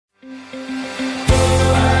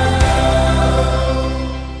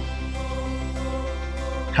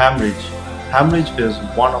Hemorrhage. Hemorrhage is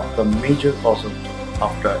one of the major causes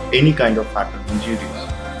after any kind of fatal injuries,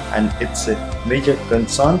 and it's a major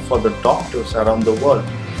concern for the doctors around the world.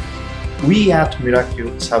 We at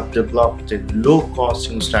Miraqules have developed a low-cost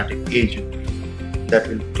hemostatic agent that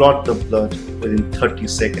will clot the blood within 30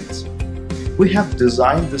 seconds. We have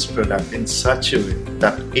designed this product in such a way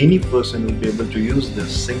that any person will be able to use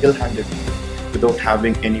this single-handedly without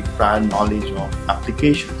having any prior knowledge of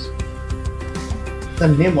applications. The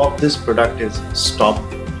name of this product is Stop.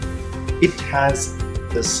 It has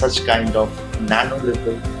such kind of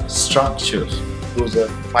nano-level structures. Those are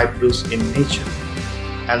fibrous in nature,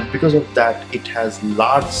 and because of that it has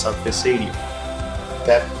large surface area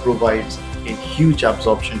that provides a huge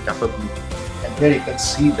absorption capability. And here you can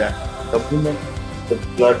see that the moment the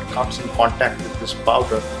blood comes in contact with this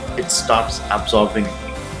powder, it starts absorbing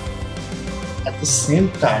it. At the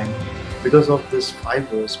same time, because of this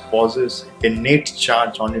fibers possess a net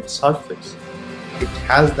charge on its surface, it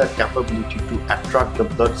has that capability to attract the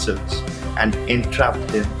blood cells and entrap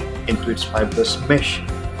them into its fibrous mesh,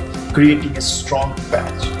 creating a strong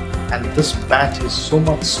patch. And this patch is so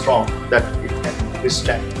much strong that it can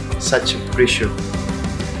withstand such a pressure.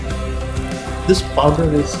 This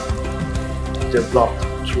powder is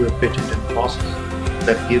developed through a patented process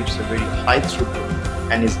that gives a very high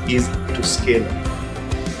throughput and is easy to scale up.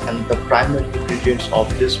 And the primary ingredients of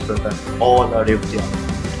this product all are FDA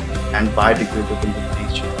and biodegradable in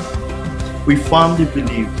nature. We firmly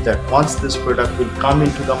believe that once this product will come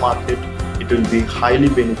into the market, it will be highly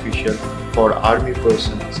beneficial for army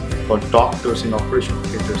persons, for doctors in operation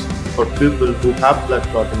theaters, for people who have blood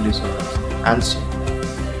clotting disorders, and so on.